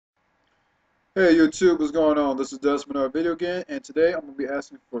Hey YouTube, what's going on? This is Desmond our video again, and today I'm going to be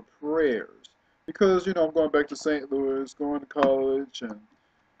asking for prayers. Because, I'm going back to St. Louis, going to college, and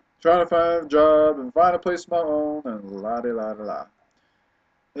trying to find a job, and find a place of my own, and la-di-la-di-la.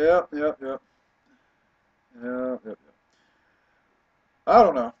 Yep, yep, yep, yep, yep, yep. I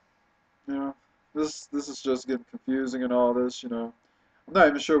don't know, you know, this is just getting confusing and all this. I'm not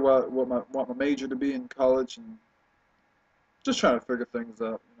even sure what my major to be in college, and just trying to figure things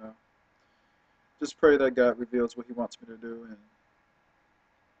out. Just pray that God reveals what He wants me to do, and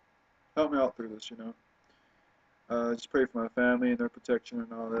help me out through this. Just pray for my family and their protection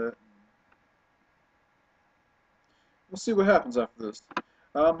and all that. We'll see what happens after this.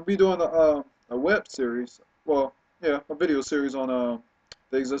 I'm gonna be doing a web series. Well, yeah, a video series on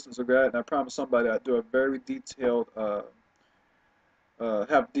the existence of God, and I promised somebody I'd do a very detailed, have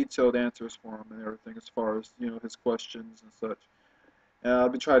detailed answers for him and everything as far as his questions and such. And I'll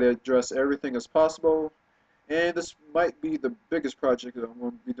be trying to address everything as possible. And this might be the biggest project that I'm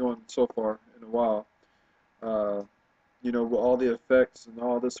going to be doing so far in a while. Uh, with all the effects and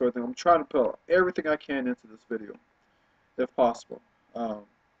all this sort of thing. I'm trying to put everything I can into this video, if possible. Um,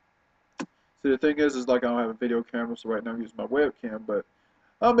 See, the thing is like I don't have a video camera, so right now I'm using my webcam, but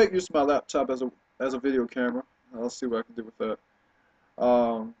I'll make use of my laptop as a video camera. I'll see what I can do with that.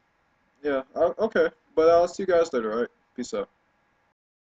 Yeah, okay. But I'll see you guys later, alright? Peace out.